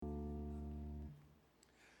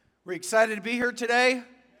We're excited to be here today.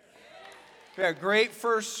 We had a great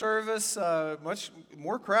first service, much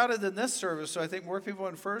more crowded than this service, so I think more people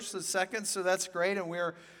in first than second, so that's great, and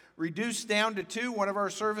we're reduced down to two. One of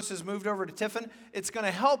our services moved over to Tiffin. It's going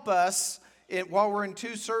to help us while we're in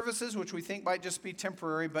two services, which we think might just be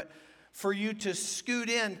temporary, but for you to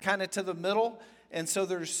scoot in kind of to the middle, and so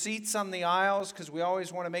there's seats on the aisles, because we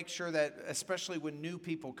always want to make sure that, especially when new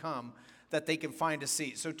people come, that they can find a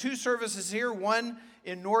seat. So two services here, one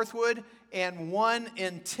in Northwood and one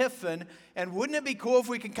in Tiffin. And wouldn't it be cool if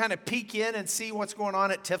we could kind of peek in and see what's going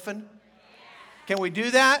on at Tiffin? Can we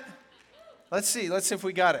do that? Let's see if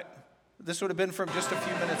we got it. This would have been from just a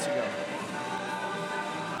few minutes ago.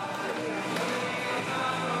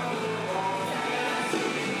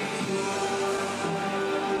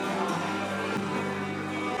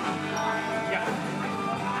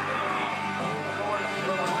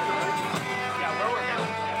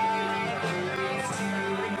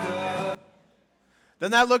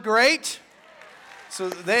 Doesn't that look great? So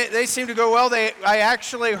they seem to go well. I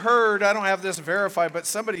actually heard, I don't have this verified, but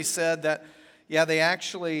somebody said that, they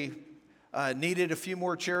actually needed a few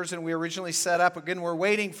more chairs than we originally set up. Again, we're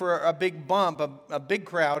waiting for a big bump, a big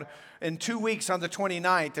crowd in 2 weeks on the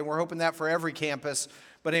 29th, and we're hoping that for every campus.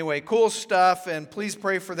 But anyway, cool stuff, and please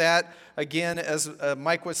pray for that. Again, as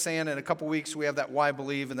Mike was saying, in a couple weeks we have that Why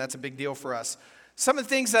Believe, and that's a big deal for us. Some of the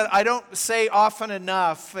things that I don't say often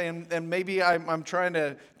enough, and maybe I'm trying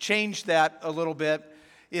to change that a little bit,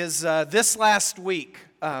 is this last week.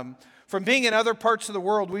 From being in other parts of the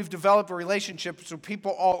world, we've developed relationships with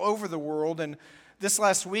people all over the world. And this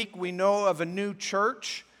last week, we know of a new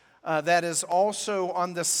church that is also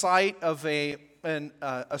on the site of a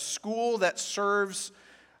school that serves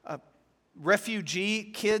refugee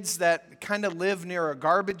kids that kind of live near a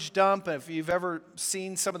garbage dump. If you've ever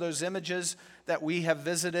seen some of those images that we have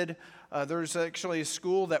visited, there's actually a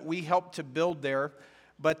school that we helped to build there.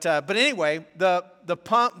 But anyway, the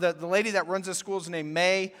lady that runs the school is named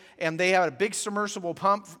May, and they have a big submersible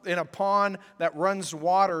pump in a pond that runs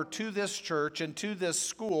water to this church and to this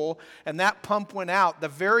school, and that pump went out. The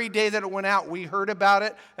very day that it went out, we heard about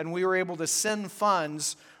it, and we were able to send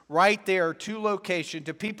funds right there to location,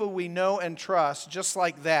 to people we know and trust, just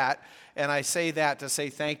like that. And I say that to say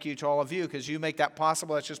thank you to all of you, because you make that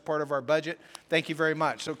possible. That's just part of our budget. Thank you very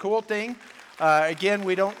much. So cool thing. Again,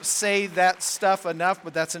 we don't say that stuff enough,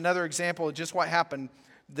 but that's another example of just what happened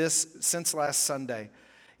since last Sunday.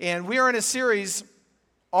 And we are in a series,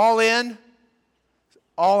 All In,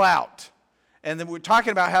 All Out. And then we're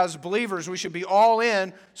talking about how as believers we should be all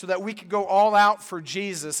in so that we could go all out for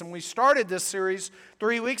Jesus. And we started this series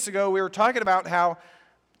 3 weeks ago. We were talking about how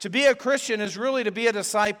to be a Christian is really to be a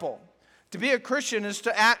disciple. To be a Christian is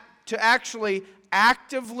to actually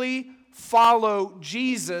actively follow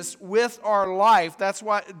Jesus with our life. That's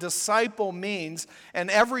what disciple means.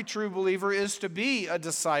 And every true believer is to be a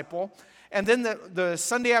disciple. And then the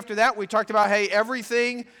Sunday after that, we talked about, hey,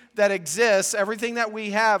 everything that exists, everything that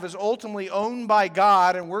we have is ultimately owned by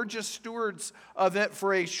God, and we're just stewards of it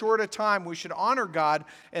for a short time. We should honor God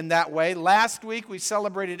in that way. Last week, we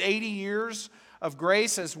celebrated 80 years of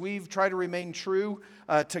grace as we've tried to remain true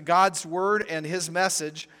to God's word and his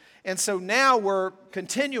message. And so now we're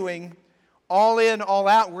continuing all in, all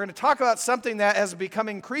out. We're going to talk about something that has become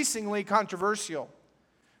increasingly controversial.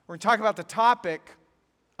 We're going to talk about the topic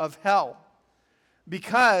of hell,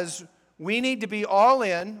 because we need to be all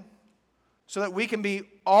in so that we can be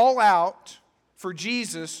all out for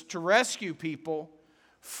Jesus to rescue people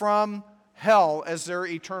from hell as their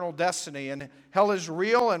eternal destiny. And hell is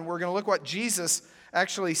real, and we're going to look what Jesus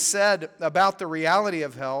actually said about the reality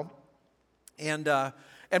of hell. And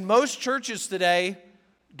most churches today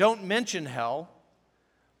don't mention hell.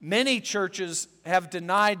 Many churches have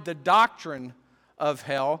denied the doctrine of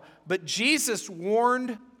hell, but Jesus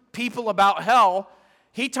warned people about hell.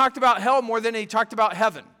 He talked about hell more than he talked about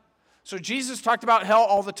heaven. So Jesus talked about hell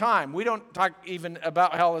all the time. We don't talk even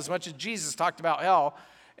about hell as much as Jesus talked about hell.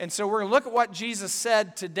 And so we're going to look at what Jesus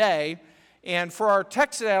said today. And for our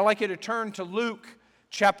text today, I'd like you to turn to Luke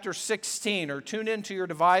chapter 16, or tune into your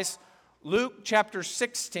device. Luke chapter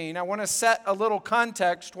 16. I want to set a little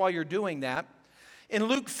context while you're doing that. In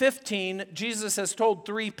Luke 15, Jesus has told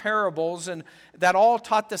 3 parables, and that all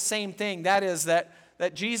taught the same thing. That is that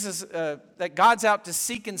God's out to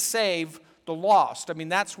seek and save the lost. I mean,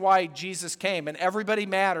 that's why Jesus came, and everybody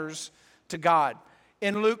matters to God.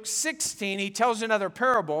 In Luke 16, he tells another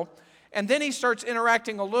parable, and then he starts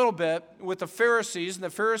interacting a little bit with the Pharisees, and the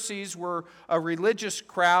Pharisees were a religious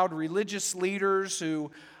crowd, religious leaders who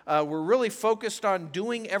were really focused on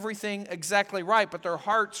doing everything exactly right, but their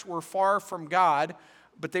hearts were far from God.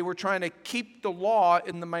 but they were trying to keep the law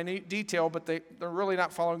in the minute detail, but they're really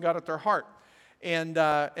not following God at their heart. And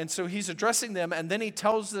so he's addressing them, and then he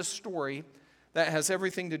tells this story that has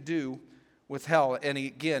everything to do with hell. And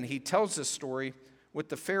he tells this story with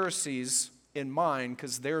the Pharisees in mind,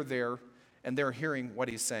 because they're there and they're hearing what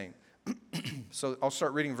he's saying. So I'll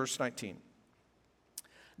start reading verse 19.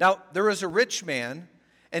 Now, there was a rich man,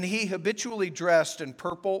 and he habitually dressed in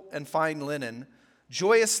purple and fine linen,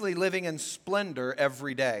 joyously living in splendor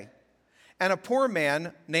every day. And a poor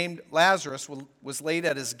man named Lazarus was laid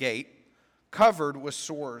at his gate, covered with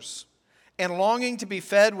sores, and longing to be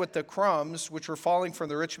fed with the crumbs which were falling from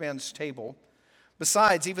the rich man's table.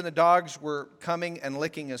 Besides, even the dogs were coming and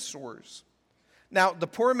licking his sores. Now, the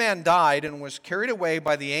poor man died and was carried away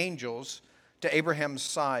by the angels to Abraham's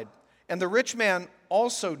side. And the rich man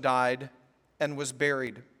also died and was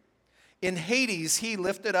buried. In Hades, he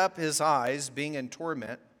lifted up his eyes, being in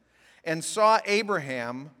torment, and saw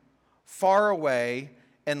Abraham far away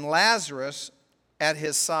and Lazarus at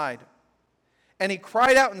his side. And he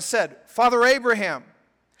cried out and said, Father Abraham,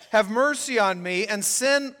 have mercy on me and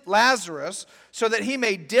send Lazarus so that he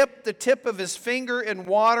may dip the tip of his finger in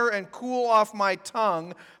water and cool off my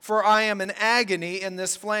tongue, for I am in agony in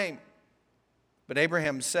this flame. But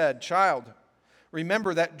Abraham said, Child,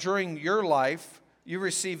 remember that during your life you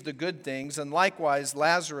received the good things, and likewise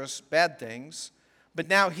Lazarus bad things. But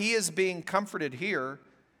now he is being comforted here,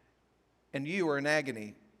 and you are in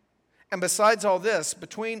agony. And besides all this,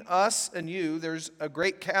 between us and you there's a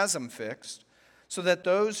great chasm fixed, so that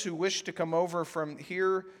those who wish to come over from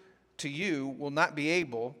here to you will not be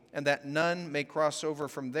able, and that none may cross over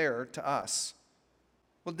from there to us.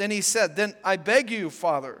 Well, then he said, Then I beg you,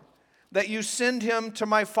 Father, that you send him to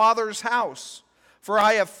my father's house, for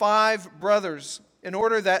I have 5 brothers, in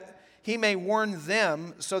order that he may warn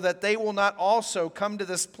them, so that they will not also come to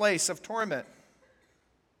this place of torment.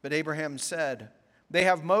 But Abraham said, They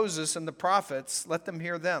have Moses and the prophets, let them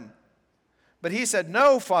hear them. But he said,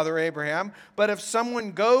 No, Father Abraham, but if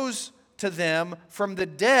someone goes to them from the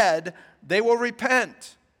dead, they will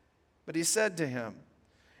repent. But he said to him,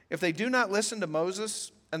 If they do not listen to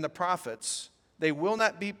Moses and the prophets, they will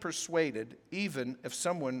not be persuaded, even if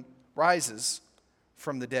someone rises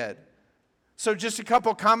from the dead. So just a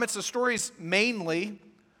couple of comments. The story's mainly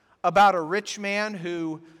about a rich man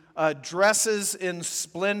who dresses in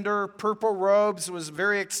splendor. Purple robes. It was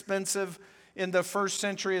very expensive in the first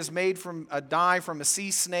century, is made from a dye from a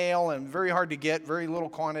sea snail and very hard to get, very little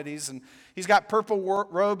quantities. And he's got purple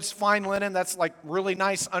robes, fine linen. That's like really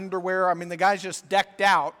nice underwear. I mean, the guy's just decked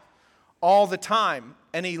out all the time.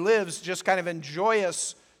 And he lives just kind of in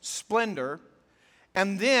joyous splendor.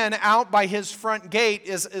 And then out by his front gate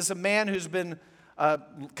is a man who's been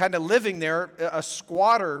kind of living there, a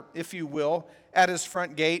squatter, if you will, at his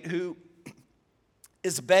front gate, who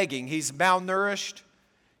is begging. He's malnourished.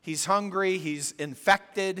 He's hungry, he's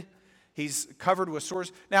infected, he's covered with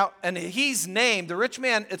sores. Now, and he's named, the rich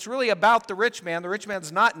man, it's really about the rich man. The rich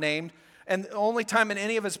man's not named. And the only time in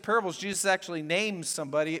any of his parables Jesus actually names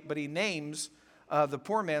somebody, but he names the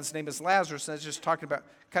poor man's name is Lazarus. And that's just talking about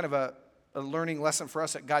kind of a learning lesson for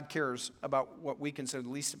us that God cares about what we consider the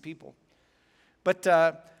least of people. But,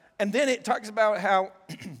 and then it talks about how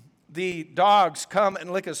the dogs come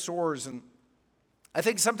and lick his sores. And I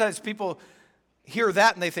think sometimes people hear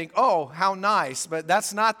that and they think, oh, how nice. But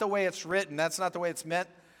that's not the way it's written. That's not the way it's meant.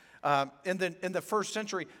 In the first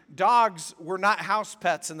century, dogs were not house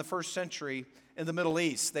pets in the first century in the Middle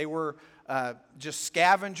East. They were just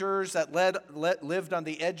scavengers that lived on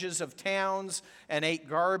the edges of towns and ate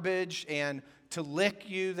garbage. And to lick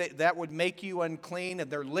you, that would make you unclean. And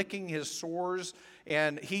they're licking his sores.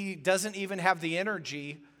 And he doesn't even have the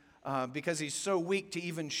energy because he's so weak to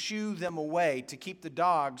even shoo them away, to keep the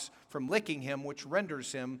dogs from licking him, which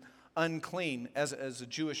renders him unclean as a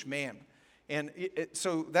Jewish man. And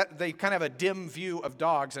so that they kind of have a dim view of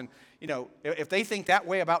dogs. And, you know, if they think that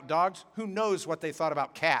way about dogs, who knows what they thought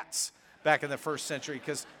about cats back in the first century,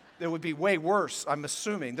 because it would be way worse, I'm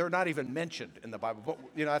assuming. They're not even mentioned in the Bible, but,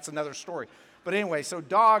 you know, that's another story. But anyway, so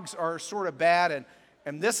dogs are sort of bad,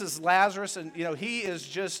 and this is Lazarus, and, you know, he is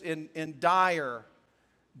just in dire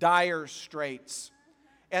straits.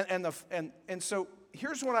 And so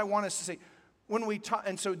here's what I want us to say. When we talk,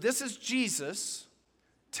 and so this is Jesus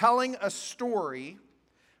telling a story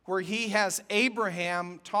where he has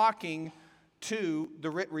Abraham talking to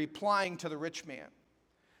replying to the rich man.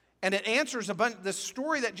 And it answers the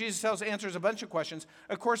story that Jesus tells answers a bunch of questions.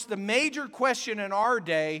 Of course, the major question in our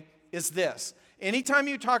day is this. Anytime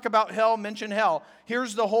you talk about hell, mention hell,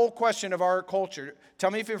 here's the whole question of our culture.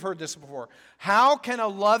 Tell me if you've heard this before. How can a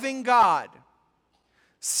loving God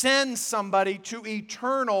send somebody to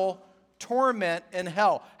eternal torment in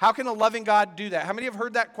hell? How can a loving God do that? How many have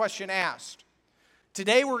heard that question asked?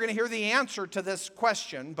 Today we're going to hear the answer to this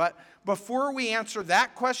question, but before we answer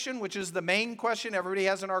that question, which is the main question everybody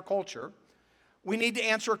has in our culture, we need to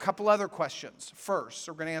answer a couple other questions first.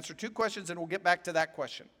 So we're going to answer 2 questions and we'll get back to that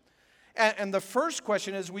question. And the first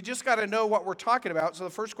question is, we just got to know what we're talking about. So the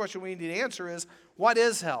first question we need to answer is, what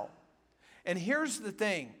is hell? And here's the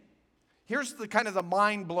thing. Here's the kind of the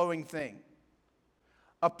mind-blowing thing.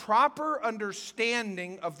 A proper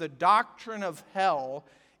understanding of the doctrine of hell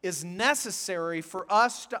is necessary for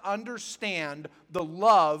us to understand the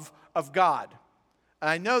love of God.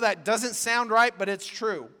 I know that doesn't sound right, but it's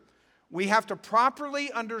true. We have to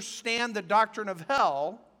properly understand the doctrine of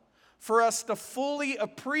hell for us to fully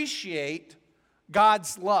appreciate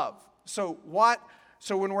God's love. So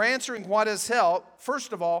when we're answering what is hell,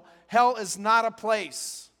 first of all, hell is not a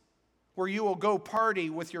place where you will go party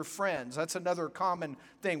with your friends. That's another common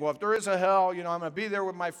thing. Well, if there is a hell, I'm going to be there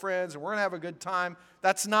with my friends and we're going to have a good time.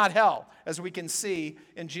 That's not hell, as we can see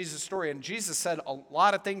in Jesus' story. And Jesus said a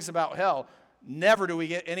lot of things about hell. Never do we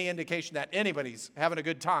get any indication that anybody's having a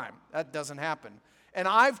good time. That doesn't happen. And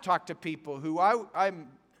I've talked to people who I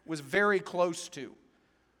was very close to,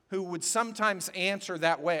 who would sometimes answer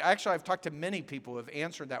that way. Actually, I've talked to many people who have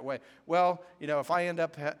answered that way. Well, if I end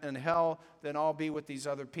up in hell, then I'll be with these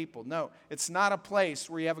other people. No, it's not a place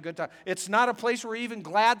where you have a good time. It's not a place where you're even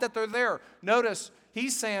glad that they're there. Notice,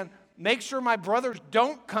 he's saying, make sure my brothers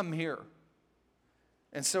don't come here.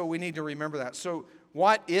 And so we need to remember that. So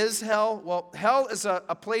what is hell? Well, hell is a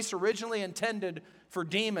place originally intended for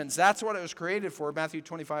demons. That's what it was created for. Matthew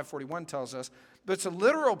 25:41 tells us. But it's a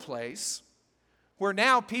literal place where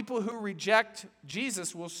now people who reject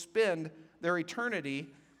Jesus will spend their eternity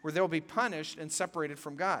where they'll be punished and separated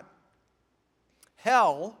from God.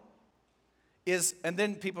 Hell is, and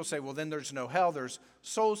then people say, well, then there's no hell, there's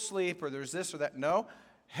soul sleep, or there's this or that. No,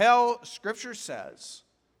 hell, Scripture says,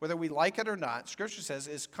 whether we like it or not, Scripture says,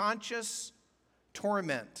 is conscious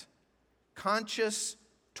torment. Conscious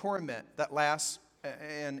torment that lasts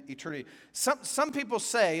in eternity. Some people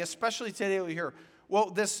say, especially today we hear,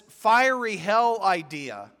 well, this fiery hell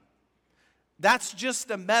idea, that's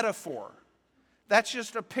just a metaphor. That's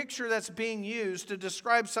just a picture that's being used to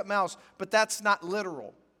describe something else, but that's not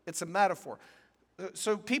literal. It's a metaphor.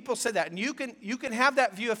 So people say that, and you can have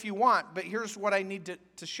that view if you want, but here's what I need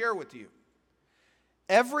to share with you.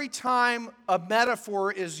 Every time a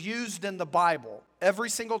metaphor is used in the Bible, every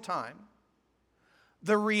single time,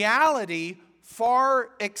 the reality far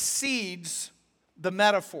exceeds the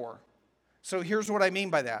metaphor. So here's what I mean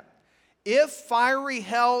by that. If fiery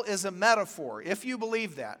hell is a metaphor, if you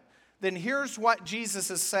believe that, then here's what Jesus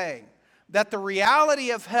is saying. That the reality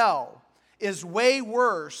of hell is way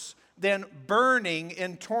worse than burning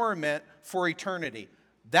in torment for eternity.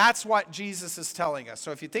 That's what Jesus is telling us.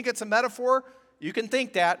 So if you think it's a metaphor, you can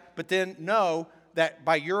think that, but then know that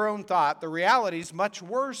by your own thought, the reality is much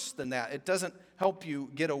worse than that. It doesn't help you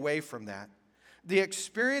get away from that. The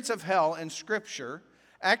experience of hell in Scripture,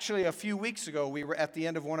 actually a few weeks ago, we were at the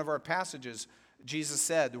end of one of our passages, Jesus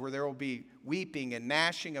said, where there will be weeping and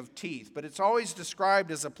gnashing of teeth. But it's always described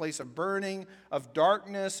as a place of burning, of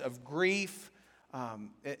darkness, of grief.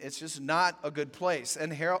 It's just not a good place.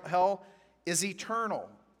 And hell is eternal.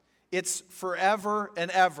 It's forever and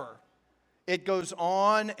ever. It goes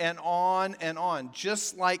on and on and on,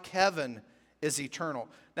 just like heaven is eternal.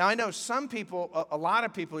 Now, I know some people, a lot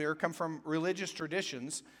of people here come from religious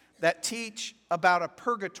traditions that teach about a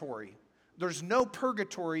purgatory. There's no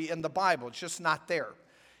purgatory in the Bible. It's just not there.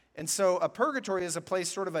 And so a purgatory is a place,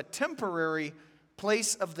 sort of a temporary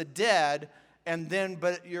place of the dead,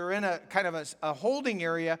 but you're in a kind of a holding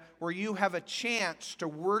area where you have a chance to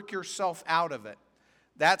work yourself out of it.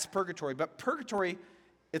 That's purgatory. But purgatory,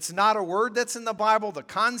 it's not a word that's in the Bible. The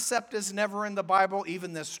concept is never in the Bible.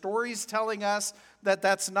 Even the story's telling us that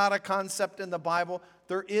that's not a concept in the Bible.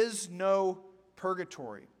 There is no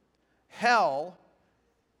purgatory. Hell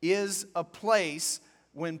is a place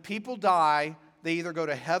when people die, they either go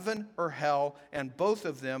to heaven or hell, and both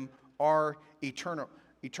of them are eternal.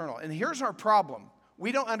 And here's our problem.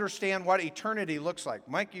 We don't understand what eternity looks like.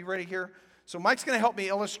 Mike, you ready here? So Mike's going to help me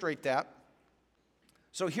illustrate that.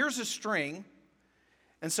 So here's a string.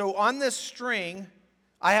 And so on this string,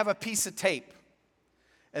 I have a piece of tape.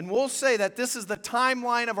 And we'll say that this is the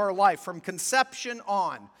timeline of our life from conception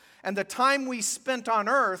on. And the time we spent on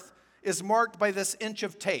earth is marked by this inch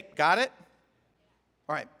of tape. Got it?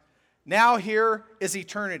 All right. Now here is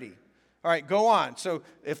eternity. All right, go on. So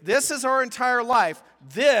if this is our entire life,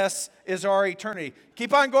 this is our eternity.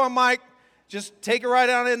 Keep on going, Mike. Just take it right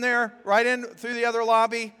on in there, right in through the other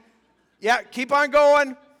lobby. Yeah, keep on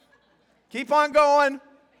going. Keep on going.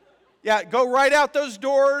 Yeah, go right out those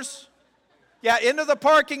doors. Yeah, into the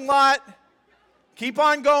parking lot. Keep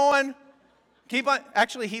on going. Keep on.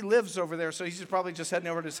 Actually, he lives over there, so he's probably just heading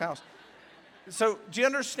over to his house. So, do you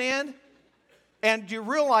understand? And do you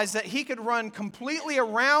realize that he could run completely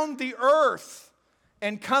around the earth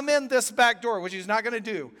and come in this back door, which he's not going to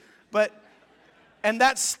do. And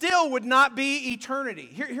that still would not be eternity.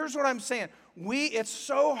 Here's what I'm saying. It's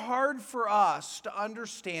so hard for us to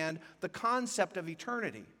understand the concept of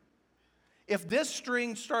eternity. If this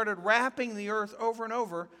string started wrapping the earth over and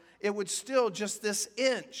over, it would still, just this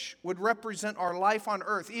inch would represent our life on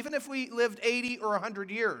earth. Even if we lived 80 or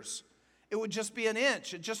 100 years, it would just be an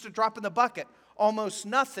inch, just a drop in the bucket, almost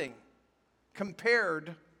nothing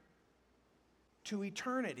compared to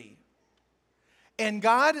eternity. And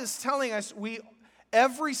God is telling us,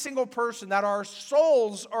 every single person, that our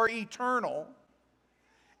souls are eternal,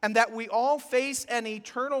 and that we all face an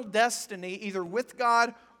eternal destiny, either with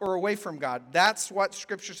God or away from God. That's what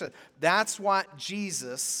Scripture says. That's what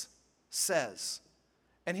Jesus says.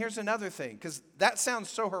 And here's another thing, because that sounds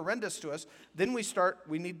so horrendous to us. Then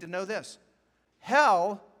we need to know this.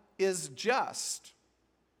 Hell is just.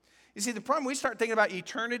 You see, the problem, we start thinking about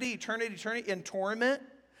eternity in torment.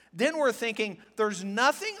 Then we're thinking, there's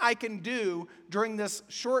nothing I can do during this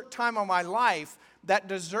short time of my life that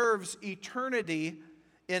deserves eternity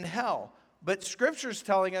in hell. But Scripture's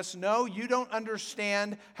telling us, no, you don't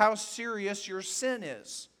understand how serious your sin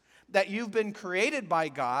is. That you've been created by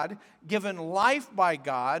God, given life by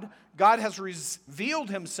God, God has revealed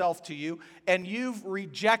Himself to you, and you've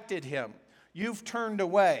rejected Him. You've turned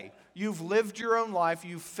away. You've lived your own life.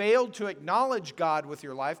 You've failed to acknowledge God with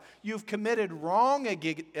your life. You've committed wrong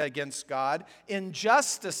against God,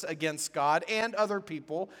 injustice against God and other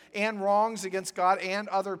people, and wrongs against God and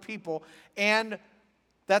other people. And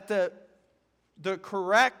that the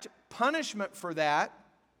correct punishment for that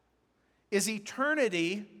is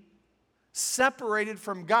eternity separated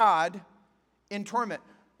from God in torment.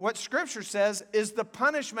 What Scripture says is the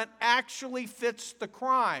punishment actually fits the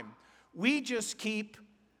crime. We just keep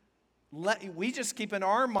in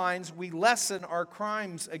our minds, we lessen our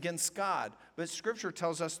crimes against God. But Scripture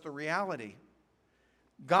tells us the reality.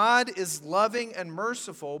 God is loving and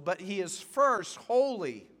merciful, but He is first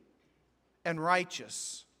holy and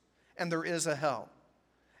righteous. And there is a hell.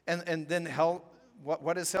 And then hell,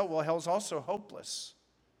 what is hell? Well, hell's also hopeless.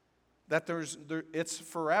 That it's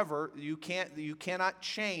forever. You cannot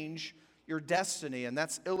change your destiny. And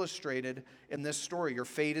that's illustrated in this story. Your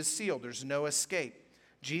fate is sealed. There's no escape.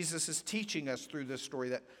 Jesus is teaching us through this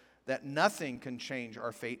story that nothing can change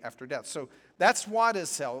our fate after death. So that's what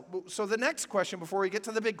is hell. So the next question, before we get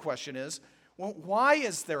to the big question, is, well, why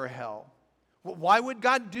is there a hell? Well, why would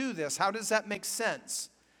God do this? How does that make sense?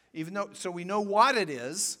 So we know what it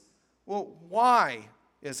is. Well, why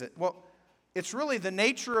is it? Well, it's really the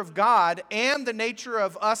nature of God and the nature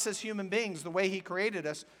of us as human beings, the way He created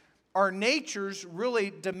us. Our natures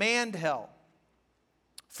really demand hell.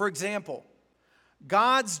 For example,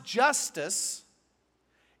 God's justice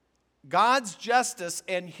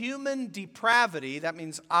and human depravity, that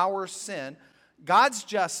means our sin, God's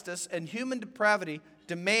justice and human depravity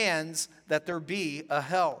demands that there be a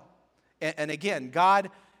hell. And again,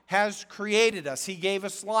 God has created us. He gave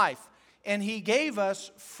us life. And He gave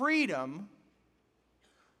us freedom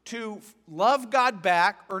to love God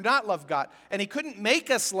back or not love God. And He couldn't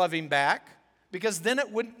make us love Him back, because then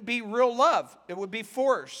it wouldn't be real love. It would be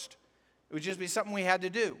forced. It would just be something we had to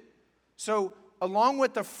do. So along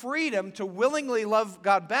with the freedom to willingly love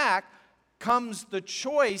God back comes the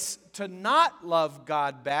choice to not love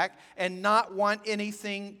God back and not want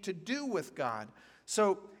anything to do with God.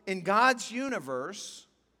 So in God's universe,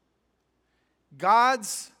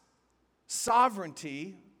 God's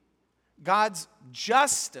sovereignty, God's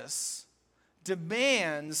justice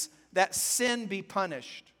demands that sin be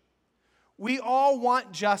punished. We all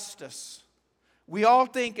want justice. We all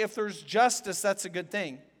think if there's justice, that's a good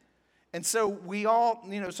thing. And so we all,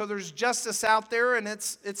 so there's justice out there, and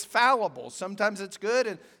it's fallible. Sometimes it's good,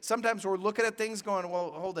 and sometimes we're looking at things going,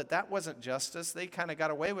 well, hold it, that wasn't justice. They kind of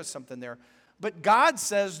got away with something there. But God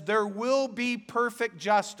says there will be perfect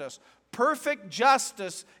justice. Perfect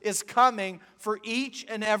justice is coming for each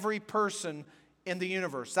and every person in the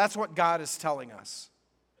universe. That's what God is telling us,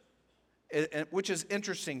 which is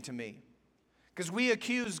interesting to me. Because we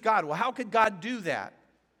accuse God. Well, how could God do that?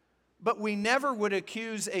 But we never would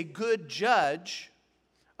accuse a good judge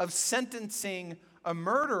of sentencing a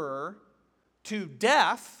murderer to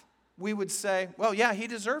death. We would say, well, yeah, he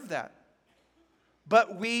deserved that.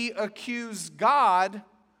 but we accuse God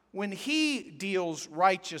when he deals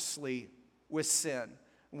righteously with sin.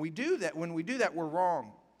 When we do that, we're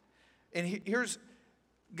wrong. And here's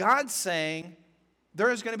God saying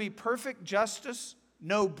there is going to be perfect justice,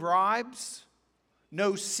 no bribes,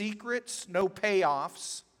 no secrets, no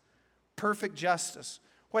payoffs, perfect justice.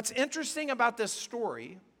 What's interesting about this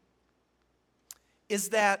story is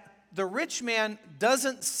that the rich man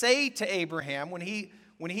doesn't say to Abraham when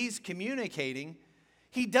he's communicating,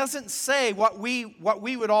 he doesn't say what we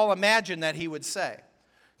would all imagine that he would say.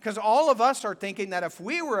 Because all of us are thinking that if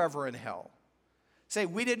we were ever in hell, say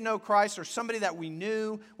we didn't know Christ, or somebody that we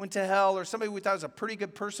knew went to hell, or somebody we thought was a pretty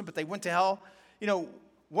good person but they went to hell,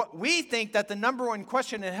 what we think that the number one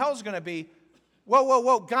question in hell is going to be,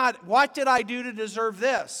 whoa, God, what did I do to deserve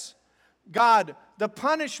this? God, the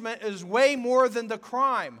punishment is way more than the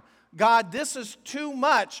crime. God, this is too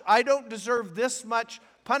much. I don't deserve this much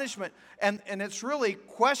punishment. And it's really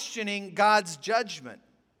questioning God's judgment.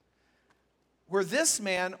 Where this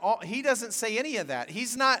man, he doesn't say any of that.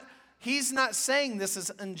 He's not saying this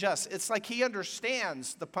is unjust. It's like he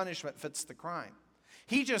understands the punishment fits the crime.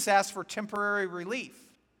 He just asks for temporary relief.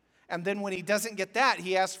 And then when he doesn't get that,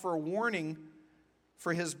 he asks for a warning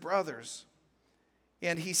for his brothers.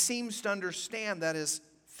 And he seems to understand that his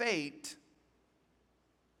fate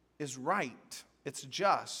is right. It's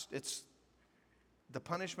just. The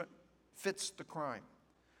punishment fits the crime.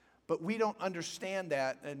 But we don't understand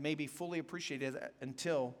that and maybe fully appreciate it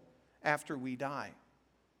until after we die.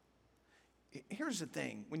 Here's the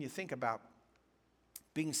thing, when you think about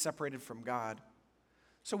being separated from God.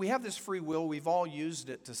 So we have this free will. We've all used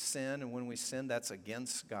it to sin, and when we sin, that's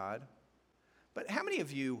against God. But how many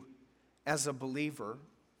of you, as a believer,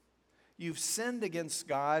 you've sinned against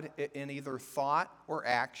God in either thought or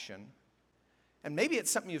action? And maybe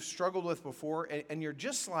it's something you've struggled with before, and you're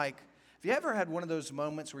just like, have you ever had one of those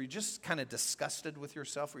moments where you're just kind of disgusted with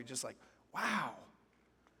yourself, where you're just like, wow,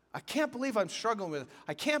 I can't believe I'm struggling with it.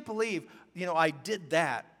 I can't believe, I did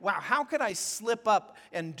that. Wow, how could I slip up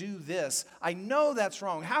and do this? I know that's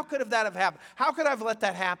wrong. How could that have happened? How could I have let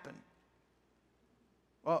that happen?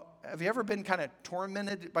 Well, have you ever been kind of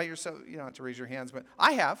tormented by yourself? You don't have to raise your hands, but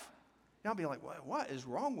I have. I'll be like, what is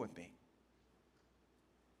wrong with me?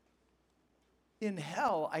 In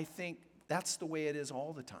hell, I think that's the way it is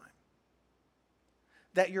all the time.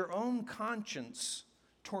 That your own conscience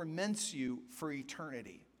torments you for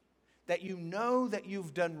eternity. That you know that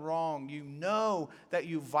you've done wrong. You know that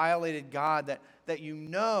you violated God. That you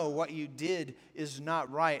know what you did is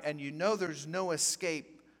not right. And you know there's no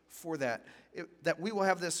escape for that. That we will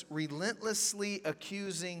have this relentlessly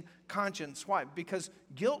accusing conscience. Why? Because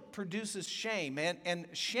guilt produces shame. And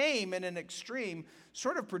shame in an extreme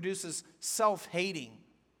sort of produces self-hating.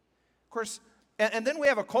 Of course, and then we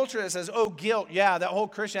have a culture that says, oh, guilt, yeah, that whole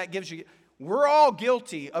Christian, that gives you... We're all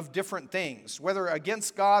guilty of different things, whether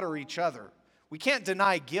against God or each other. We can't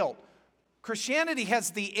deny guilt. Christianity has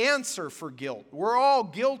the answer for guilt. We're all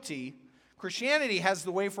guilty. Christianity has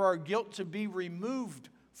the way for our guilt to be removed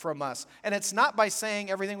from us. And it's not by saying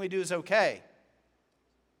everything we do is okay.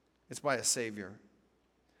 It's by a Savior.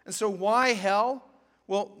 And so why hell?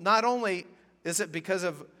 Well, not only is it because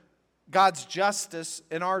of God's justice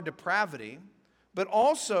and our depravity, but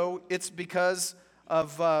also it's because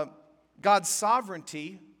of God's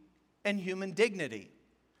sovereignty and human dignity.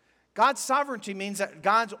 God's sovereignty means that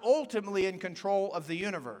God's ultimately in control of the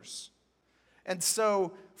universe. And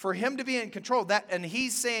so for him to be in control, and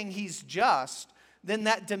he's saying he's just, then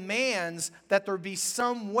that demands that there be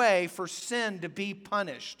some way for sin to be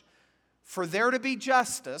punished. For there to be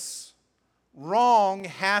justice, wrong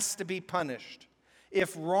has to be punished.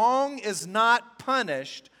 If wrong is not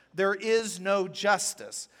punished, there is no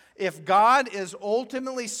justice. If God is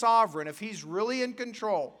ultimately sovereign, if he's really in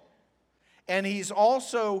control, and he's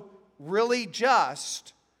also really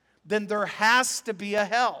just, then there has to be a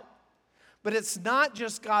hell. But it's not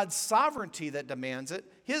just God's sovereignty that demands it,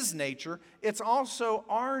 his nature, it's also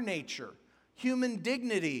our nature. Human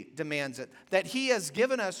dignity demands it, that he has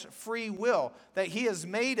given us free will, that he has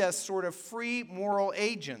made us sort of free moral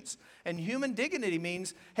agents. And human dignity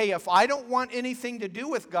means, hey, if I don't want anything to do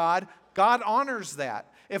with God, God honors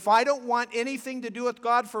that. If I don't want anything to do with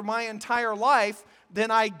God for my entire life,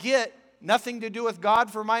 then I get nothing to do with God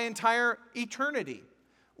for my entire eternity.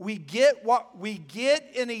 We get what we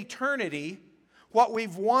get in eternity, what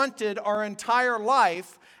we've wanted our entire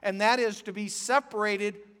life, and that is to be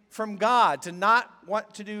separated from God, to not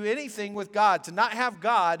want to do anything with God, to not have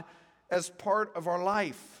God as part of our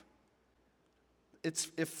life.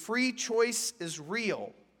 If free choice is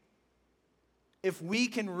real, if we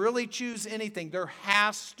can really choose anything, there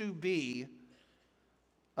has to be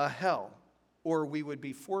a hell, or we would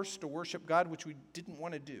be forced to worship God, which we didn't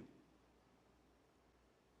want to do.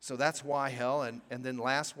 So that's why hell, and then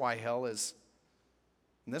last why hell is,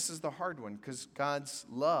 and this is the hard one, because God's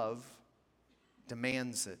love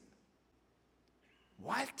demands it.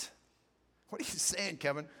 What? What are you saying,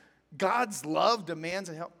 Kevin? God's love demands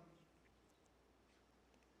a hell?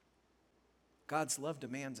 God's love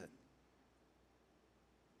demands it.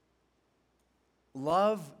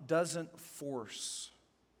 Love doesn't force.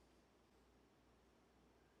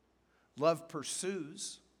 Love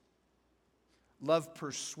pursues. Love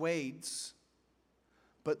persuades.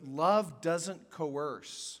 But love doesn't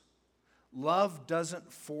coerce. Love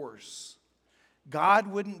doesn't force. God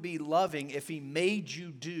wouldn't be loving if He made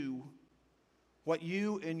you do what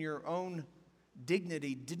you in your own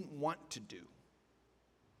dignity didn't want to do.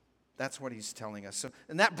 That's what He's telling us.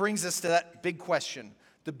 And that brings us to that big question.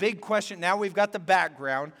 The big question, now we've got the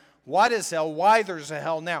background. What is hell? Why there's a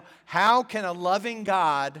hell? Now, how can a loving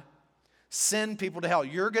God send people to hell?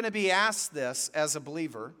 You're going to be asked this as a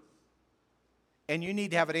believer, and you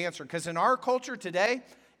need to have an answer. Because in our culture today,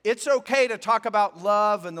 it's okay to talk about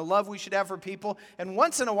love and the love we should have for people. And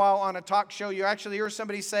once in a while on a talk show, you actually hear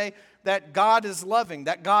somebody say that God is loving,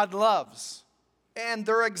 that God loves. And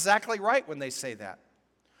they're exactly right when they say that.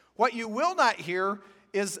 What you will not hear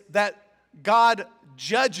is that God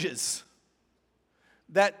judges,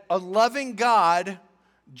 that a loving God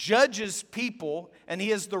judges people, and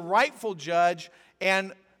He is the rightful judge,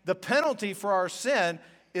 and the penalty for our sin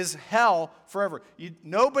is hell forever.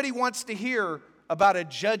 Nobody wants to hear about a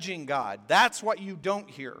judging God. That's what you don't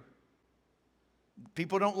hear.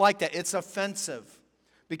 People don't like that. It's offensive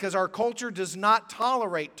because our culture does not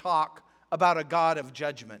tolerate talk about a God of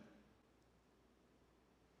judgment.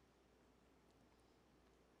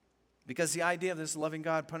 Because the idea of this loving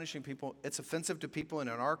God punishing people, it's offensive to people, and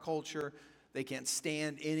in our culture, they can't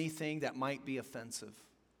stand anything that might be offensive.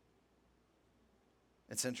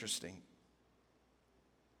 It's interesting.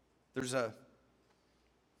 There's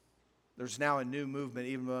now a new movement,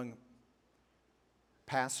 even among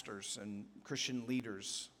pastors and Christian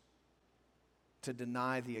leaders, to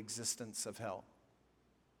deny the existence of hell.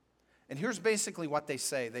 And here's basically what they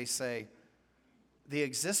say. They say, the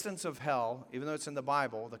existence of hell, even though it's in the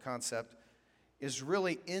Bible, the concept, is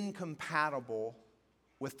really incompatible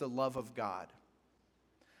with the love of God.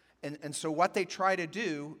 And so what they try to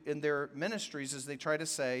do in their ministries is they try to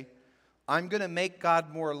say, I'm going to make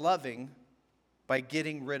God more loving by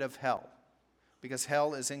getting rid of hell, because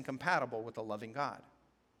hell is incompatible with a loving God.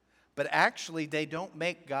 But actually, they don't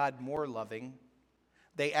make God more loving.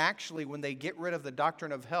 They actually, when they get rid of the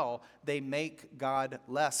doctrine of hell, they make God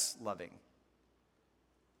less loving.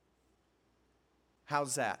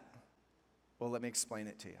 How's that? Well, let me explain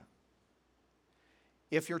it to you.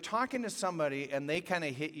 If you're talking to somebody and they kind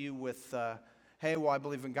of hit you with, hey, well, I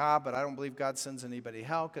believe in God, but I don't believe God sends anybody to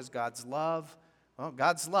hell because God's love. Well,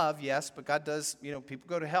 God's love, yes, but God does, people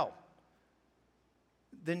go to hell.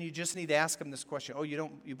 Then you just need to ask them this question. Oh,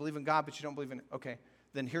 you believe in God, but you don't believe in, okay.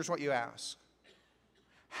 Then here's what you ask.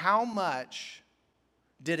 How much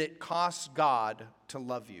did it cost God to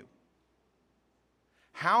love you?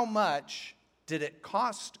 How much did it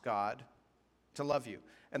cost God to love you?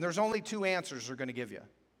 And there's only two answers they're going to give you.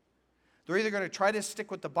 They're either going to try to stick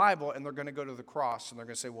with the Bible and they're going to go to the cross and they're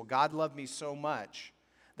going to say, well, God loved me so much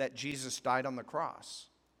that Jesus died on the cross.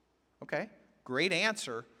 Okay, great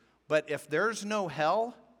answer. But if there's no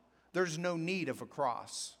hell, there's no need of a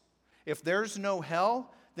cross. If there's no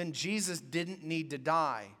hell, then Jesus didn't need to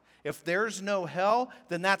die. If there's no hell,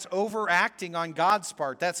 then that's overacting on God's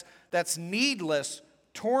part. That's needless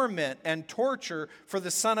torment and torture for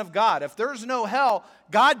the Son of God. If there's no hell,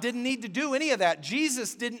 God didn't need to do any of that.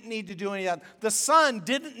 Jesus didn't need to do any of that. The Son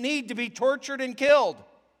didn't need to be tortured and killed.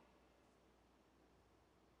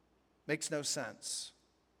 Makes no sense.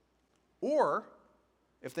 Or,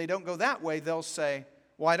 if they don't go that way, they'll say,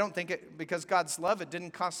 well, I don't think it, because God's love, it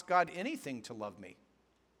didn't cost God anything to love me.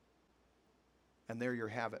 And there you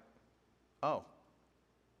have it. Oh.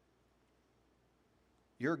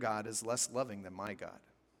 Your God is less loving than my God.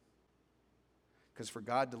 Because for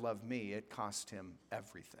God to love me, it cost Him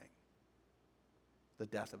everything. The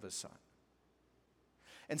death of His Son.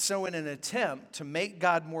 And so in an attempt to make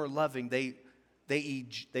God more loving, they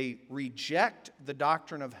reject the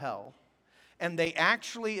doctrine of hell. And they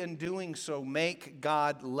actually, in doing so, make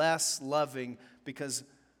God less loving because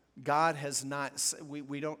God has not,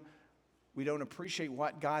 we don't appreciate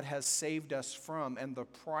what God has saved us from and the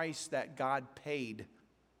price that God paid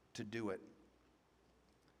to do it.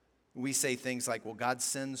 We say things like, well, God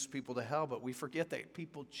sends people to hell, but we forget that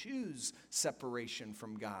people choose separation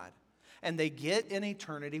from God. and they get in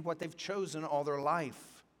eternity what they've chosen all their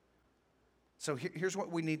life. So here's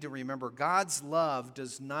what we need to remember. God's love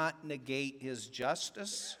does not negate his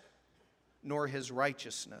justice, nor his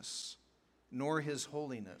righteousness, nor his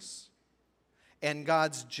holiness. And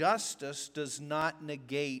God's justice does not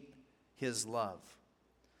negate his love.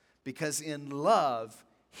 Because in love,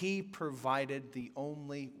 he provided the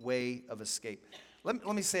only way of escape. Let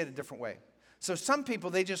me say it a different way. So some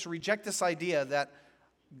people, they just reject this idea that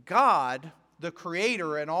God, the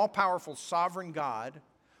creator and all-powerful sovereign God,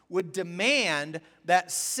 would demand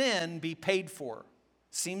that sin be paid for.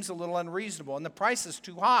 Seems a little unreasonable, and the price is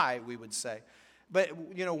too high, we would say. But,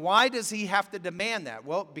 why does he have to demand that?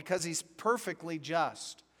 Well, because he's perfectly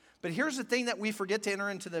just. But here's the thing that we forget to enter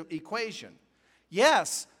into the equation.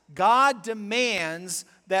 Yes, God demands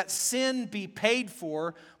that sin be paid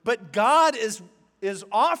for, but God is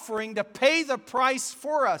offering to pay the price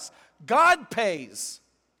for us. God pays.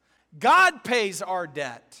 God pays our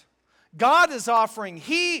debt. God is offering.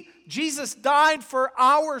 Jesus died for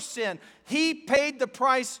our sin. He paid the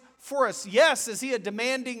price for us. Yes, is he a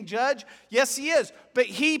demanding judge? Yes, he is. But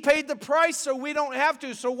he paid the price so we don't have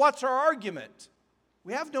to. So what's our argument?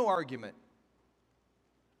 We have no argument.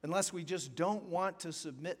 Unless we just don't want to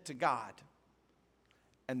submit to God.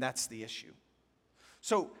 And that's the issue.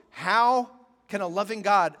 So how can a loving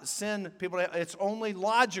God send people? It's only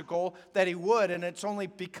logical that he would, and it's only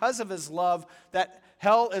because of his love that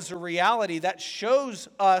hell is a reality that shows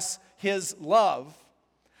us his love.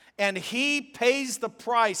 And he pays the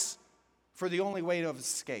price for the only way of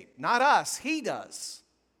escape. Not us, he does.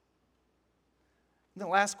 And the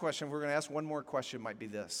last question we're going to ask, one more question, might be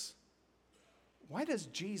this. Why does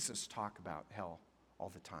Jesus talk about hell all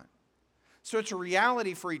the time? So it's a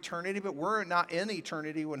reality for eternity, but we're not in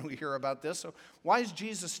eternity when we hear about this. So why is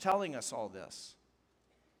Jesus telling us all this?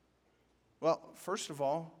 Well, first of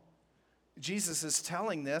all, Jesus is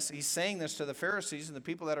telling this, he's saying this to the Pharisees and the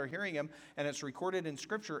people that are hearing him, and it's recorded in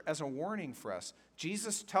Scripture as a warning for us.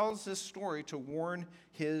 Jesus tells this story to warn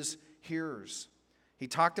his hearers. He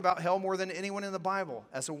talked about hell more than anyone in the Bible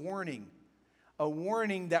as a warning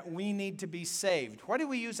that we need to be saved. Why do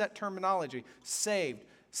we use that terminology? Saved.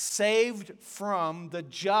 Saved from the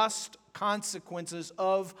just consequences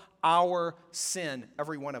of our sin,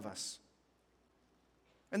 every one of us.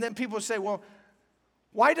 And then people say, well,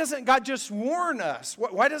 why doesn't God just warn us?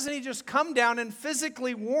 Why doesn't he just come down and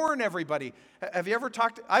physically warn everybody? Have you ever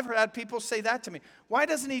talked? I've had people say that to me. Why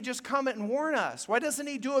doesn't he just come and warn us? Why doesn't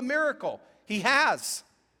he do a miracle? He has.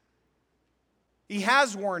 He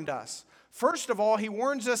has warned us. First of all, he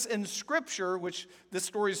warns us in Scripture, which this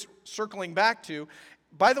story is circling back to.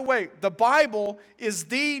 By the way, the Bible is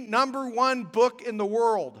the number one book in the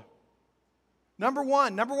world. Number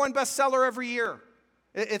one bestseller every year.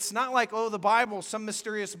 It's not like, the Bible, some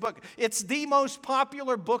mysterious book. It's the most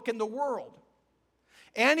popular book in the world.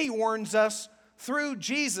 And he warns us through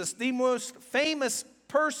Jesus, the most famous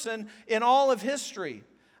person in all of history.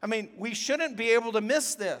 I mean, we shouldn't be able to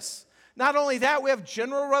miss this. Not only that, we have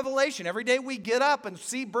general revelation. Every day we get up and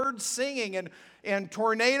see birds singing and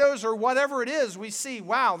tornadoes or whatever it is, we see,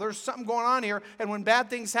 wow, there's something going on here. And when bad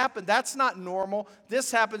things happen, that's not normal.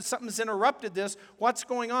 This happens, something's interrupted this. What's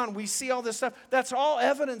going on? We see all this stuff. That's all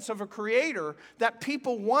evidence of a creator that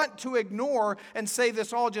people want to ignore and say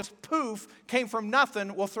this all just poof, came from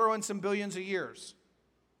nothing. We'll throw in some billions of years.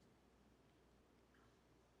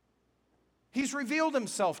 He's revealed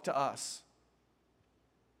himself to us.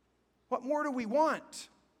 What more do we want?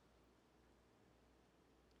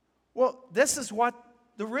 Well, this is what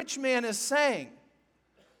the rich man is saying.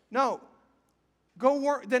 No, go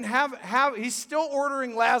work, then have, he's still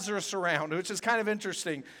ordering Lazarus around, which is kind of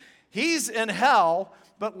interesting. He's in hell,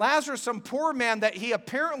 but Lazarus, some poor man that he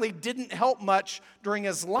apparently didn't help much during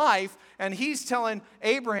his life, and he's telling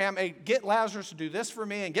Abraham, hey, get Lazarus to do this for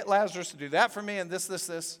me, and get Lazarus to do that for me, and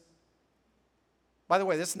this. By the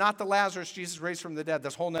way, this is not the Lazarus Jesus raised from the dead.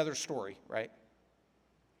 That's a whole other story, right?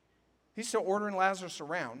 He's still ordering Lazarus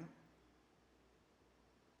around.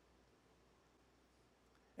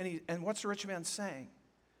 And what's the rich man saying?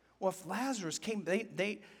 Well, if Lazarus came,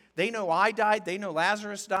 they know I died, they know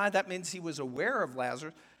Lazarus died. That means he was aware of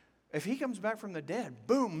Lazarus. If he comes back from the dead,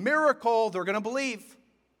 boom, miracle, they're going to believe.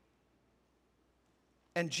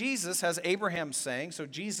 And Jesus has Abraham saying, so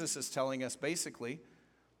Jesus is telling us basically,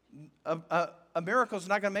 a miracle is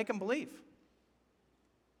not going to make them believe.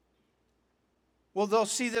 Well, they'll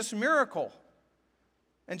see this miracle.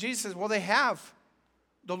 And Jesus says, well, they have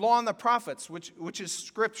the law and the prophets, which is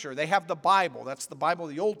Scripture. They have the Bible. That's the Bible,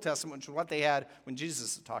 the Old Testament, which is what they had when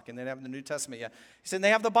Jesus was talking. They didn't have the New Testament yet. He said they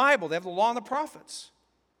have the Bible. They have the law and the prophets.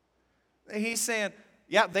 He's saying,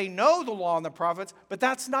 Yeah, they know the law and the prophets, but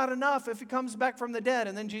that's not enough if he comes back from the dead.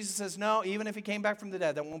 And then Jesus says, no, even if he came back from the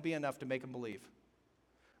dead, that won't be enough to make them believe.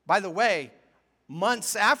 By the way,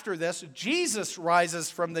 months after this, Jesus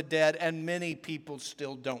rises from the dead, and many people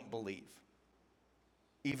still don't believe,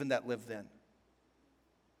 even that lived then.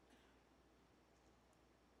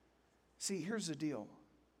 See, here's the deal.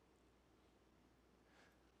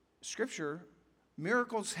 Scripture,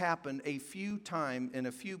 miracles happen a few times in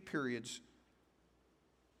a few periods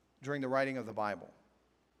during the writing of the Bible.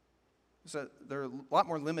 So they're a lot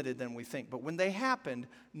more limited than we think. But when they happened,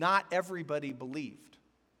 not everybody believed.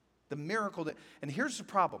 The miracle and here's the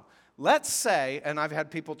problem. Let's say, and I've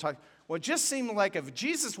had people talk, well, it just seemed like if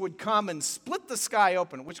Jesus would come and split the sky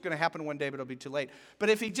open, which is going to happen one day, but it'll be too late.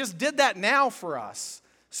 But if he just did that now for us,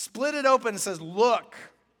 split it open and says, look,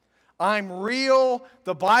 I'm real,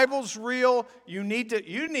 the Bible's real, you need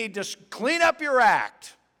to clean up your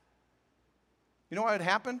act. You know what would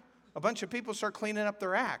happen? A bunch of people start cleaning up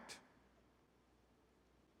their act.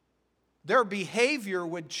 Their behavior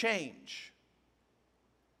would change,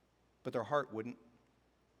 but their heart wouldn't.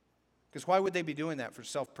 Because why would they be doing that? For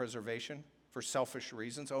self-preservation? For selfish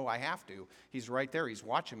reasons? Oh, I have to. He's right there. He's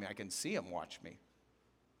watching me. I can see him watch me.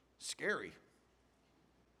 Scary.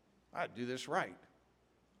 I do this right.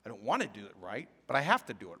 I don't want to do it right, but I have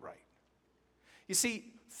to do it right. You see,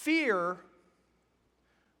 fear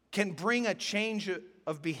can bring a change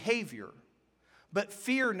of behavior, but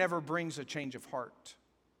fear never brings a change of heart.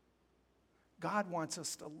 God wants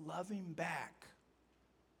us to love him back.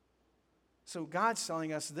 So God's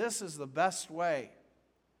telling us this is the best way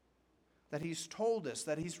that he's told us,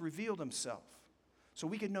 that he's revealed himself. So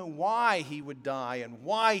we can know why he would die and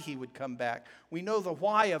why he would come back. We know the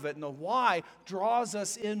why of it, and the why draws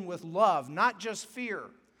us in with love, not just fear.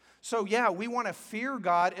 So yeah, we want to fear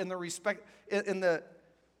God in the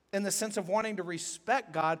sense of wanting to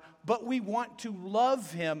respect God, but we want to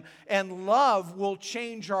love him, and love will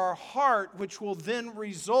change our heart, which will then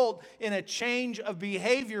result in a change of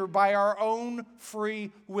behavior by our own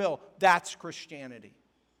free will. That's Christianity.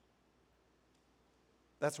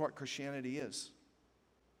 That's what Christianity is.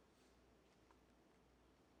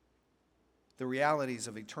 The realities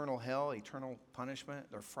of eternal hell, eternal punishment,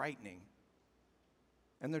 they're frightening.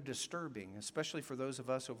 And they're disturbing, especially for those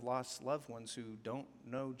of us who have lost loved ones who don't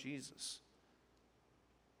know Jesus.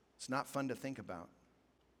 It's not fun to think about.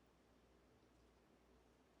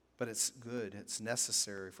 But it's good, it's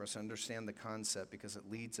necessary for us to understand the concept because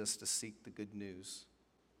it leads us to seek the good news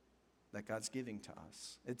that God's giving to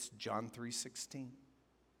us. It's John 3:16.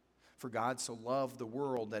 For God so loved the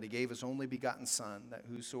world that he gave his only begotten Son, that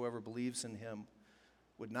whosoever believes in him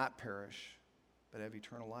would not perish, but have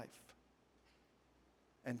eternal life.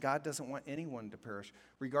 And God doesn't want anyone to perish.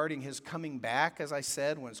 Regarding his coming back, as I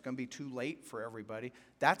said, when it's going to be too late for everybody,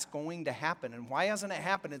 that's going to happen. And why hasn't it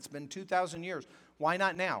happened? It's been 2,000 years. Why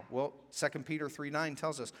not now? Well, 2 Peter 3:9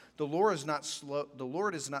 tells us, the Lord is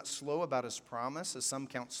not slow about his promise, as some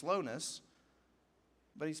count slowness,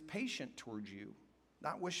 but he's patient towards you,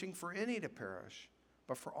 not wishing for any to perish,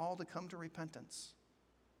 but for all to come to repentance.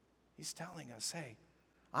 He's telling us, hey,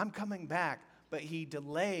 I'm coming back, but he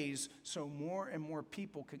delays so more and more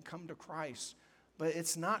people can come to Christ. But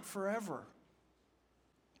it's not forever.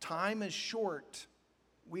 Time is short.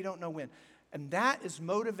 We don't know when. And that is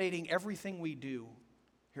motivating everything we do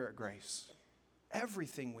here at Grace.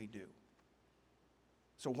 Everything we do.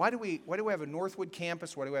 So why do we have a Northwood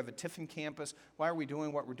campus? Why do we have a Tiffin campus? Why are we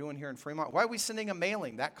doing what we're doing here in Fremont? Why are we sending a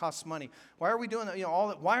mailing? That costs money. Why are we doing all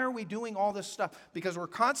that? Why are we doing all this stuff? Because we're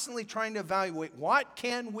constantly trying to evaluate what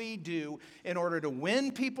can we do in order to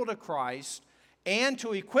win people to Christ and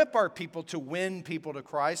to equip our people to win people to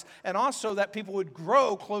Christ, and also that people would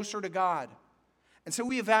grow closer to God. And so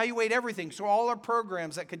we evaluate everything. So all our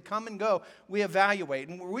programs that could come and go, we evaluate.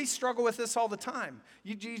 And we struggle with this all the time.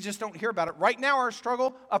 You just don't hear about it. Right now, our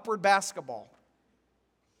struggle, Upward Basketball.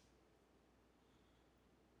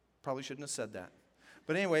 Probably shouldn't have said that.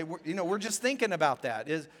 But anyway, we're just thinking about that.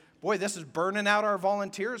 This is burning out our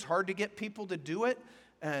volunteers. Hard to get people to do it.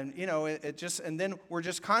 And, and then we're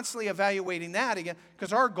just constantly evaluating that again,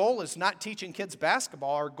 because our goal is not teaching kids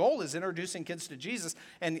basketball. Our goal is introducing kids to Jesus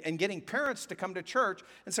and getting parents to come to church.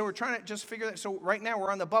 And so we're trying to just figure that. So right now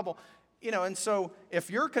we're on the bubble, and so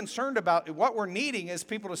if you're concerned about what we're needing is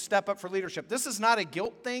people to step up for leadership. This is not a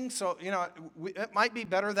guilt thing. So, it might be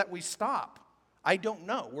better that we stop. I don't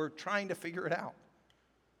know. We're trying to figure it out.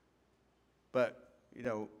 But,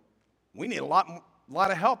 we need a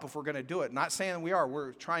lot of help if we're going to do it. Not saying we are.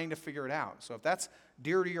 We're trying to figure it out. So if that's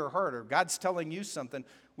dear to your heart or God's telling you something,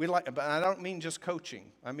 but I don't mean just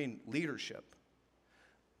coaching. I mean leadership.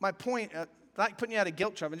 My point, not putting you out of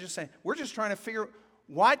guilt trip. I'm just saying, we're just trying to figure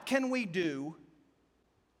what can we do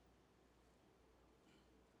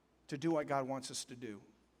to do what God wants us to do.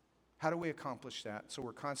 How do we accomplish that? So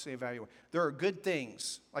we're constantly evaluating. There are good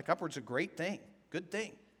things, like Upward's a great thing, good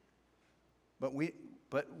thing. But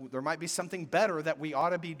there might be something better that we ought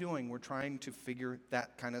to be doing. We're trying to figure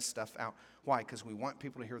that kind of stuff out. Why? Because we want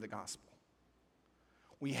people to hear the gospel.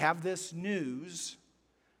 We have this news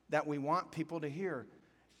that we want people to hear.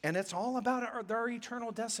 And it's all about their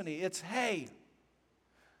eternal destiny. It's, hey,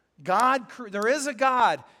 there is a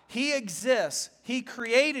God. He exists. He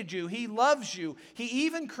created you. He loves you. He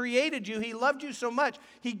even created you. He loved you so much,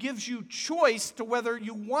 He gives you choice to whether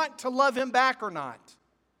you want to love Him back or not.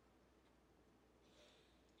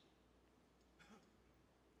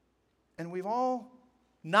 And we've all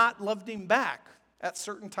not loved Him back at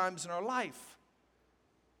certain times in our life.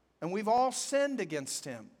 And we've all sinned against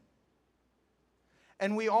Him.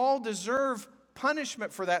 And we all deserve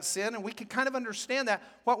punishment for that sin, and we can kind of understand that.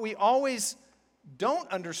 What we always don't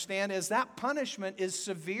understand is that punishment is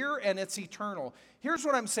severe and it's eternal. Here's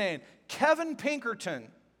what I'm saying. Kevin Pinkerton,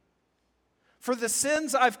 for the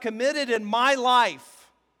sins I've committed in my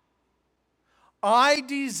life, I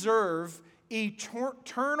deserve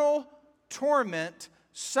eternal torment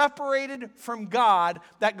separated from God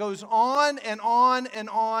that goes on and on and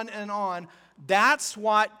on and on. That's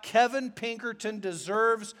what Kevin Pinkerton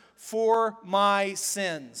deserves for my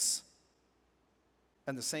sins.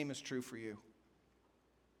 And the same is true for you.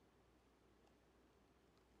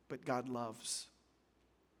 But God loves.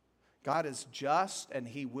 God is just and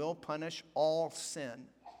He will punish all sin.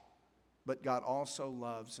 But God also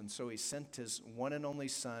loves, and so He sent His one and only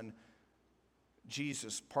Son,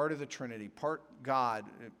 Jesus, part of the Trinity, part God,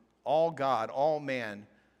 all man,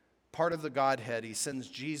 part of the Godhead. He sends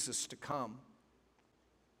Jesus to come,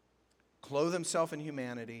 clothe Himself in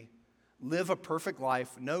humanity, live a perfect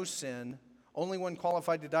life, no sin, only one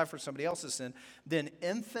qualified to die for somebody else's sin. Then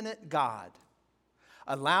infinite God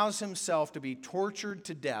allows Himself to be tortured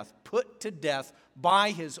to death, put to death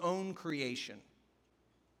by His own creation.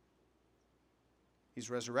 He's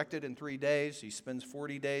resurrected in 3 days. He spends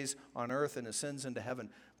 40 days on earth and ascends into heaven.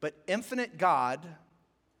 But infinite God,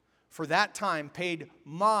 for that time, paid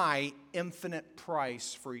my infinite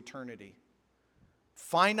price for eternity.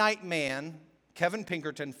 Finite man, Kevin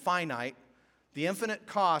Pinkerton, finite, the infinite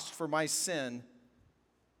cost for my sin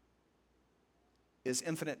is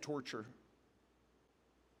infinite torture,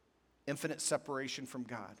 infinite separation from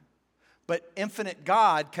God. But infinite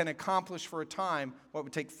God can accomplish for a time what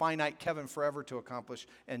would take finite Kevin forever to accomplish,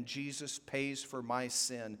 and Jesus pays for my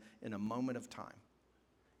sin in a moment of time.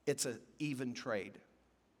 It's an even trade.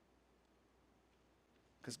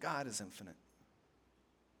 Because God is infinite.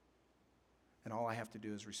 And all I have to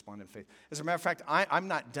do is respond in faith. As a matter of fact, I'm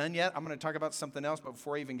not done yet. I'm going to talk about something else, but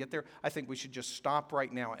before I even get there, I think we should just stop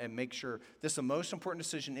right now and make sure this is the most important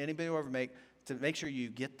decision anybody will ever make, to make sure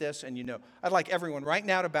you get this and you know. I'd like everyone right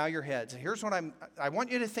now to bow your heads. Here's what I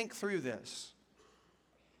want you to think through this.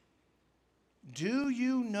 Do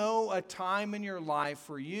you know a time in your life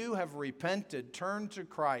where you have repented, turned to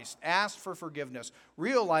Christ, asked for forgiveness,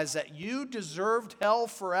 realized that you deserved hell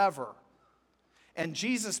forever, and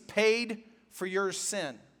Jesus paid for your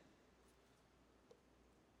sin?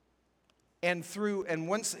 And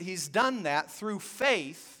once He's done that, through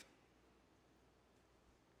faith,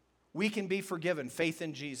 we can be forgiven. Faith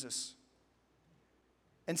in Jesus.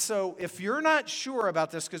 And so, if you're not sure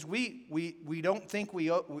about this, because we don't think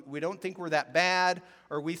we're that bad,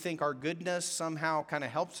 or we think our goodness somehow kind of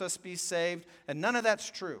helps us be saved, and none of that's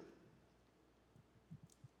true.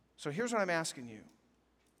 So here's what I'm asking you.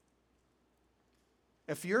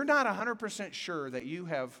 If you're not 100% sure that you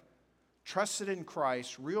have trusted in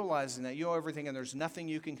Christ, realizing that you owe everything and there's nothing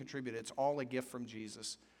you can contribute, it's all a gift from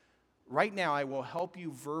Jesus, right now I will help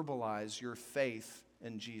you verbalize your faith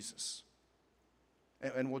in Jesus.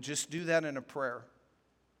 And we'll just do that in a prayer.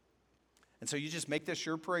 And so you just make this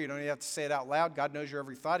your prayer. You don't even have to say it out loud. God knows your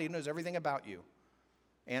every thought. He knows everything about you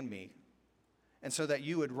and me. And so that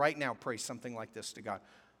you would right now pray something like this to God.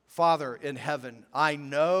 Father in heaven, I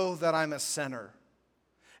know that I'm a sinner.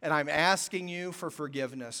 And I'm asking you for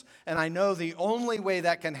forgiveness. And I know the only way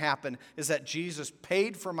that can happen is that Jesus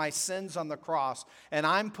paid for my sins on the cross. And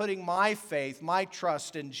I'm putting my faith, my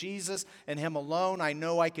trust in Jesus and Him alone. I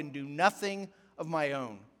know I can do nothing of my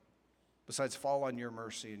own besides fall on your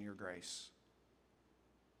mercy and your grace.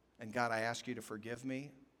 And God, I ask you to forgive me.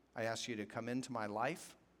 I ask you to come into my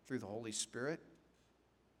life through the Holy Spirit,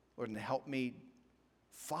 Lord, and help me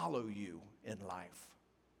follow you in life.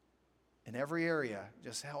 In every area,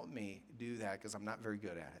 just help me do that, because I'm not very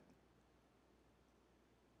good at it.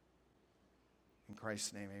 In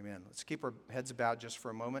Christ's name, amen. Let's keep our heads bowed just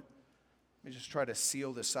for a moment. Let me just try to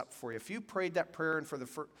seal this up for you. If you prayed that prayer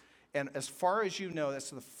and as far as you know, that's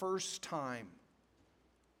the first time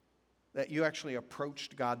that you actually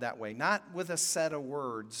approached God that way, not with a set of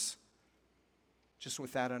words, just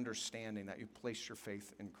with that understanding that you placed your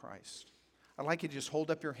faith in Christ. I'd like you to just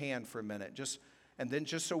hold up your hand for a minute, and then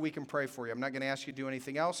just so we can pray for you. I'm not going to ask you to do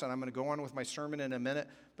anything else, and I'm going to go on with my sermon in a minute,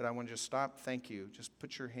 but I want to just stop. Thank you. Just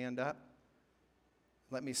put your hand up.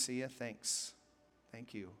 Let me see you. Thanks.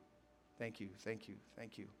 Thank you. Thank you. Thank you.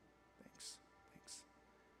 Thank you. Thanks. Thanks.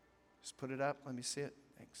 Just put it up. Let me see it.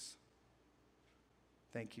 Thanks.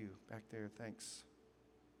 Thank you. Back there. Thanks.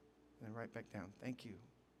 And then right back down. Thank you.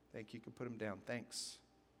 Thank you. You can put them down. Thanks.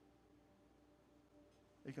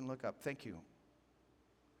 You can look up. Thank you.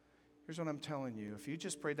 Here's what I'm telling you. If you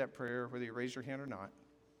just prayed that prayer, whether you raised your hand or not,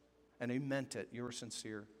 and you meant it, you were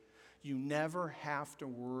sincere, you never have to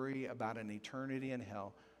worry about an eternity in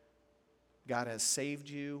hell. God has saved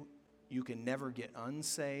you. You can never get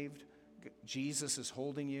unsaved. Jesus is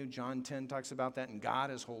holding you. John 10 talks about that, and God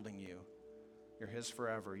is holding you. You're His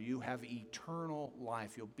forever. You have eternal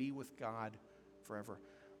life. You'll be with God forever.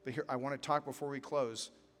 But here, I want to talk before we close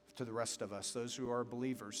to the rest of us, those who are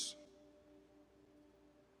believers.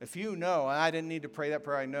 If you know, I didn't need to pray that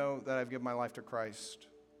prayer, I know that I've given my life to Christ.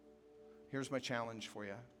 Here's my challenge for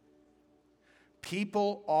you.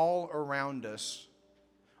 People all around us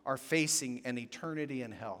are facing an eternity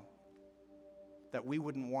in hell that we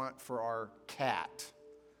wouldn't want for our cat,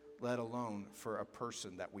 let alone for a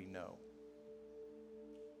person that we know.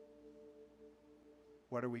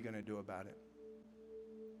 What are we going to do about it?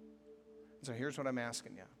 So here's what I'm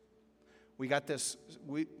asking you. We got this,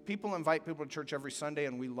 people invite people to church every Sunday,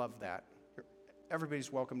 and we love that.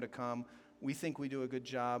 Everybody's welcome to come. We think we do a good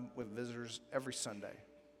job with visitors every Sunday.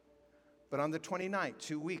 But on the 29th,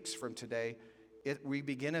 2 weeks from today, we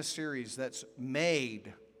begin a series that's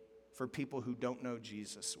made for people who don't know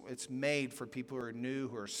Jesus. It's made for people who are new,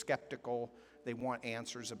 who are skeptical. They want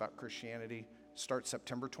answers about Christianity. Starts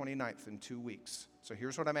September 29th in 2 weeks. So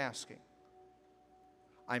here's what I'm asking.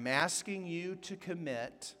 I'm asking you to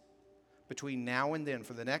commit between now and then,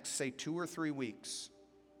 for the next, say, 2 or 3 weeks,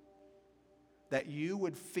 that you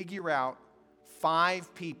would figure out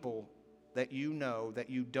 5 people that you know that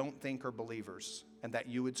you don't think are believers, and that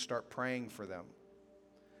you would start praying for them.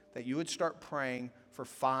 That you would start praying for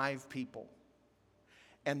 5 people,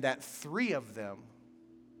 and that 3 of them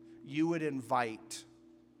you would invite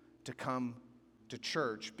to come to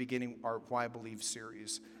church beginning our Why I Believe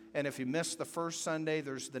series. And if you missed the first Sunday,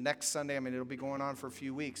 there's the next Sunday. I mean, it'll be going on for a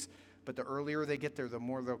few weeks. But the earlier they get there, the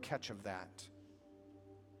more they'll catch of that.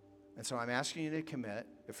 And so I'm asking you to commit,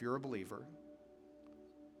 if you're a believer,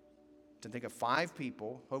 to think of 5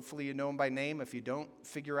 people. Hopefully you know them by name. If you don't,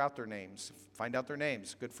 figure out their names. Find out their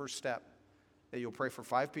names. Good first step. That you'll pray for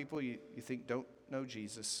 5 people you think don't know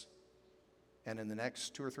Jesus. And in the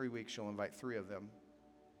next 2 or 3 weeks, you'll invite 3 of them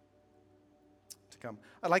to come.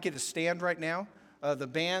 I'd like you to stand right now. The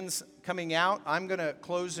band's coming out. I'm going to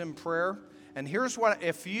close in prayer. And here's what,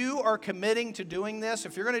 if you are committing to doing this,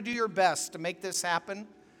 if you're going to do your best to make this happen,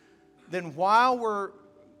 then while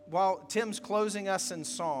Tim's closing us in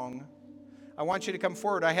song, I want you to come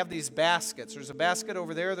forward. I have these baskets. There's a basket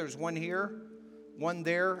over there. There's one here, one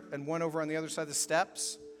there, and one over on the other side of the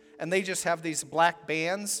steps. And they just have these black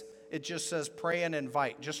bands. It just says pray and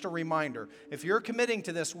invite. Just a reminder. If you're committing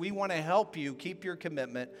to this, we want to help you keep your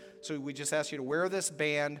commitment. So we just ask you to wear this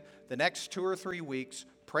band the next 2 or 3 weeks.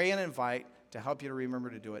 Pray and invite to help you to remember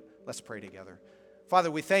to do it. Let's pray together.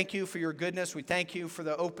 Father, we thank you for your goodness. We thank you for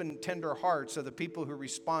the open, tender hearts of the people who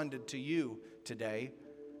responded to you today.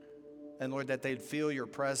 And Lord, that they'd feel your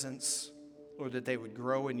presence. Lord, that they would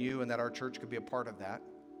grow in you and that our church could be a part of that.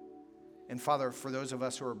 And Father, for those of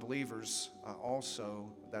us who are believers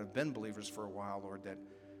also, that have been believers for a while, Lord,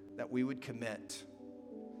 that we would commit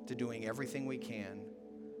to doing everything we can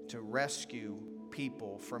to rescue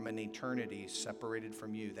people from an eternity separated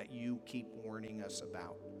from you that you keep warning us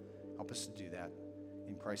about. Help us to do that.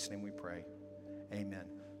 In Christ's name we pray. Amen.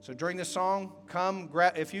 So during the song, come,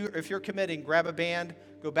 if you're committing, grab a band,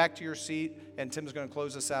 go back to your seat, and Tim's going to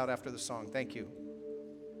close us out after the song. Thank you.